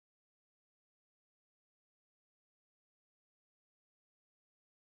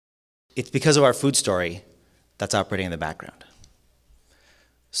It's because of our food story that's operating in the background.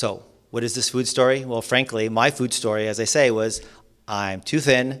 So, what is this food story? Well, frankly, my food story, as I say, was I'm too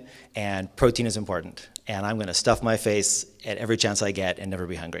thin and protein is important. And I'm going to stuff my face at every chance I get and never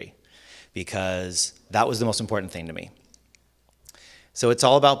be hungry, because that was the most important thing to me. So it's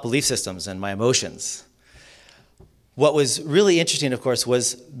all about belief systems and my emotions. What was really interesting, of course,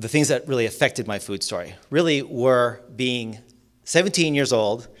 was the things that really affected my food story. Really were being 17 years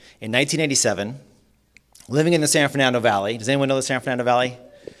old in 1987, living in the San Fernando Valley. Does anyone know the San Fernando Valley?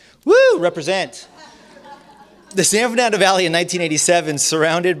 Woo, represent. The San Fernando Valley in 1987,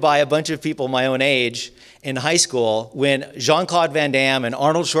 surrounded by a bunch of people my own age in high school, when Jean-Claude Van Damme and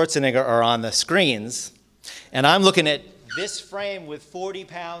Arnold Schwarzenegger are on the screens, and I'm looking at this frame with 40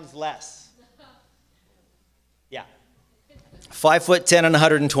 pounds less. Yeah. 5'10" and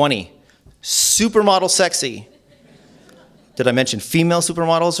 120. Supermodel sexy. Did I mention female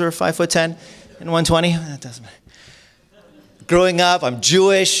supermodels are 5'10" and 120? That doesn't matter. Growing up, I'm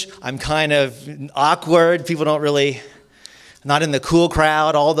Jewish, I'm kind of awkward, people don't really, not in the cool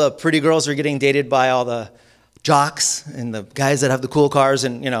crowd, all the pretty girls are getting dated by all the jocks and the guys that have the cool cars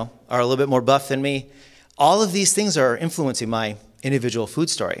and, are a little bit more buff than me. All of these things are influencing my individual food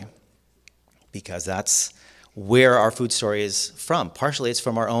story, because that's where our food story is from. Partially, it's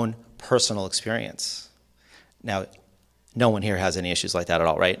from our own personal experience. Now, no one here has any issues like that at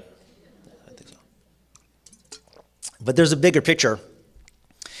all, right? I think so. But there's a bigger picture,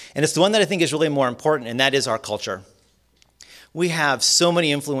 and it's the one that I think is really more important, and that is our culture. We have so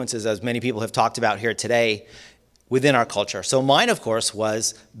many influences, as many people have talked about here today, within our culture. So mine, of course,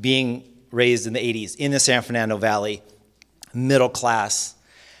 was being raised in the 80s in the San Fernando Valley, middle class.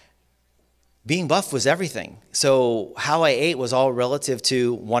 Being buff was everything. So how I ate was all relative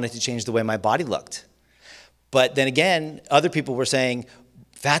to wanting to change the way my body looked. But then again, other people were saying,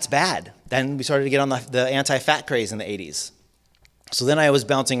 fat's bad. Then we started to get on the anti-fat craze in the 80s. So then I was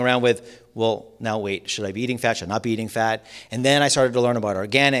bouncing around with, well, now wait, should I be eating fat? Should I not be eating fat? And then I started to learn about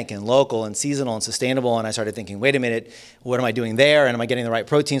organic and local and seasonal and sustainable, and I started thinking, wait a minute, what am I doing there? And am I getting the right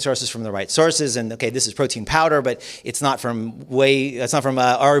protein sources from the right sources? And okay, this is protein powder, but it's not from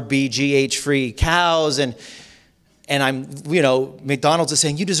RBGH-free cows. And I'm, McDonald's is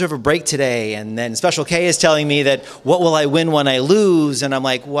saying, you deserve a break today. And then Special K is telling me that, what will I win when I lose? And I'm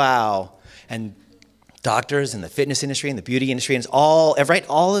like, wow. And doctors and the fitness industry and the beauty industry and all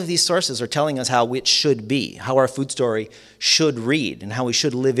of these sources are telling us how it should be, how our food story should read, and how we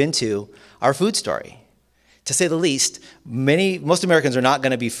should live into our food story. To say the least, most Americans are not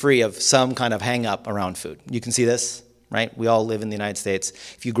going to be free of some kind of hang-up around food. You can see this, right? We all live in the United States.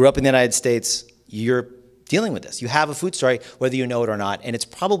 If you grew up in the United States, you're dealing with this. You have a food story, whether you know it or not, and it's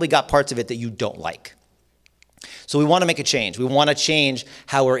probably got parts of it that you don't like. So we want to make a change. We want to change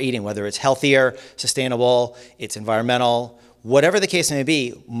how we're eating, whether it's healthier, sustainable, it's environmental, whatever the case may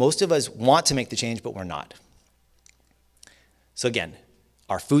be. Most of us want to make the change, but we're not. So again,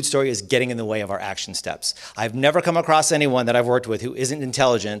 our food story is getting in the way of our action steps. I've never come across anyone that I've worked with who isn't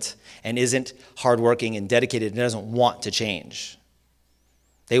intelligent and isn't hardworking and dedicated and doesn't want to change.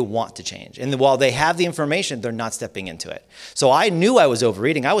 They want to change. And while they have the information, they're not stepping into it. So I knew I was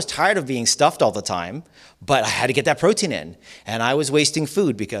overeating. I was tired of being stuffed all the time, but I had to get that protein in. And I was wasting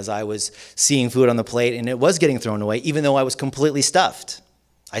food because I was seeing food on the plate and it was getting thrown away, even though I was completely stuffed.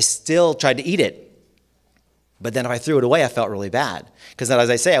 I still tried to eat it. But then if I threw it away, I felt really bad. Because as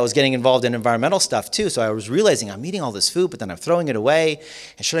I say, I was getting involved in environmental stuff too. So I was realizing I'm eating all this food, but then I'm throwing it away.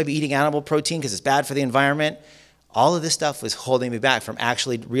 And should I be eating animal protein because it's bad for the environment? All of this stuff was holding me back from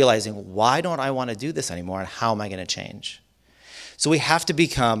actually realizing, why don't I want to do this anymore, and how am I going to change? So we have to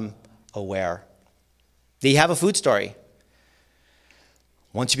become aware that you have a food story.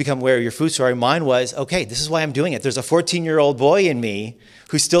 Once you become aware of your food story, mine was, okay, this is why I'm doing it. There's a 14-year-old boy in me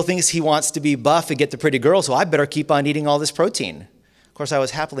who still thinks he wants to be buff and get the pretty girl, so I better keep on eating all this protein. Of course, I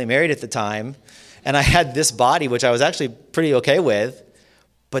was happily married at the time, and I had this body, which I was actually pretty okay with,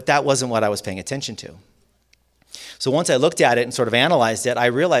 but that wasn't what I was paying attention to. So once I looked at it and sort of analyzed it, I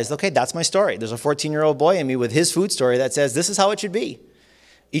realized, okay, that's my story. There's a 14-year-old boy in me with his food story that says this is how it should be.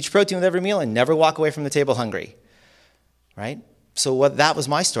 Eat protein with every meal and never walk away from the table hungry, right? So that was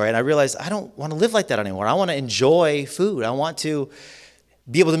my story, and I realized I don't want to live like that anymore. I want to enjoy food. I want to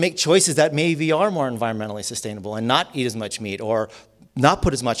be able to make choices that maybe are more environmentally sustainable and not eat as much meat or not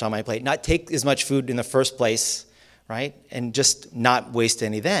put as much on my plate, not take as much food in the first place, right? And just not waste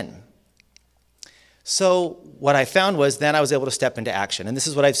any then. So what I found was then I was able to step into action. And this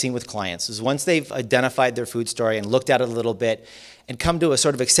is what I've seen with clients, is once they've identified their food story and looked at it a little bit and come to a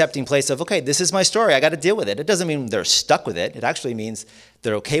sort of accepting place of, okay, this is my story, I got to deal with it. It doesn't mean they're stuck with it. It actually means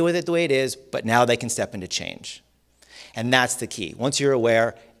they're okay with it the way it is, but now they can step into change. And that's the key. Once you're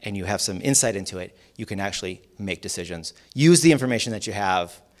aware and you have some insight into it, you can actually make decisions. Use the information that you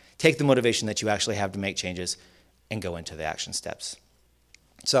have, take the motivation that you actually have to make changes, and go into the action steps.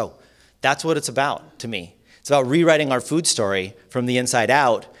 So that's what it's about to me. It's about rewriting our food story from the inside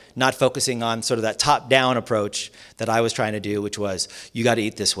out, not focusing on sort of that top-down approach that I was trying to do, which was, you got to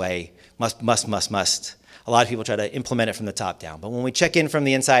eat this way, must, must, must, must. A lot of people try to implement it from the top down. But when we check in from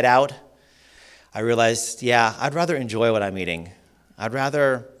the inside out, I realized, yeah, I'd rather enjoy what I'm eating. I'd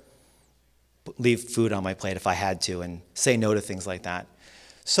rather leave food on my plate if I had to and say no to things like that.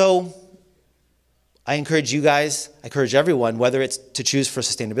 So I encourage you guys, I encourage everyone, whether it's to choose for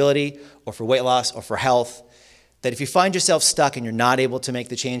sustainability or for weight loss or for health, that if you find yourself stuck and you're not able to make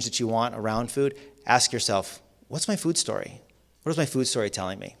the change that you want around food, ask yourself, what's my food story? What is my food story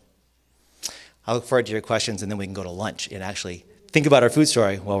telling me? I look forward to your questions, and then we can go to lunch and actually think about our food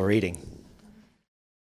story while we're eating.